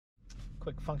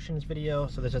quick functions video.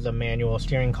 So this is a manual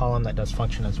steering column that does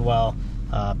function as well.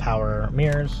 Power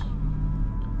mirrors.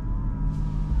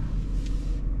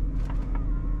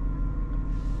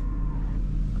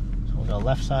 So we'll go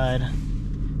left side,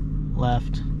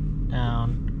 left,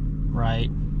 down, right,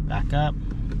 back up,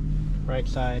 right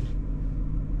side,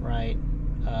 right,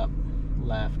 up,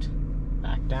 left,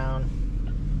 back down.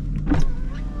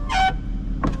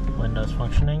 Windows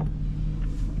functioning.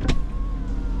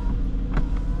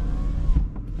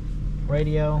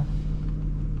 Radio.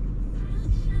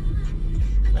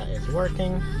 That is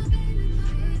working.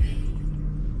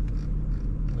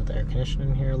 With the air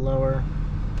conditioning here lower.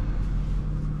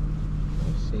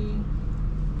 Let's see.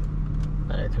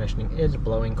 That air conditioning is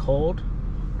blowing cold.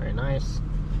 Very nice.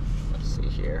 Let's see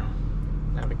here.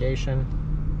 Navigation.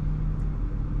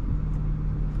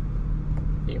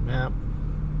 View map.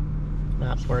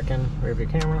 Maps working. Rear view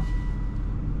camera.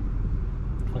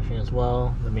 Functioning as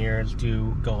well. The mirrors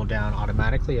do go down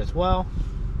automatically as well.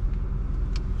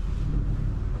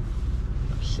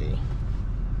 Let's see.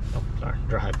 Oh, sorry.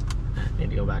 Drive.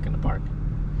 Need to go back in the park.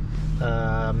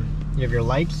 You have your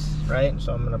lights, right?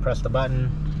 So I'm going to press the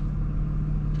button.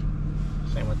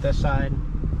 Same with this side.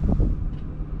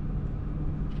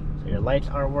 So your lights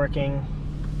are working.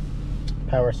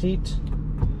 Power seat.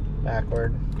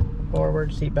 Backward,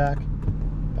 forward, seat back.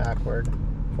 Backward,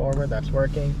 forward. That's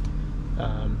working.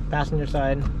 Passenger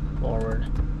side, forward,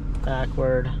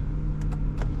 backward,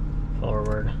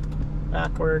 forward,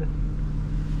 backward.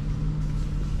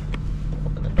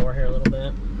 Open the door here a little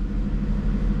bit.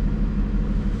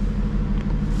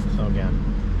 So again,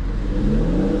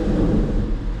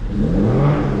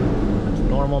 that's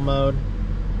normal mode,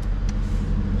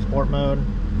 sport mode.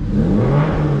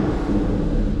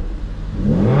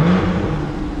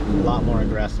 A lot more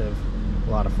aggressive, a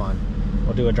lot of fun.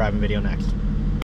 We'll do a driving video next.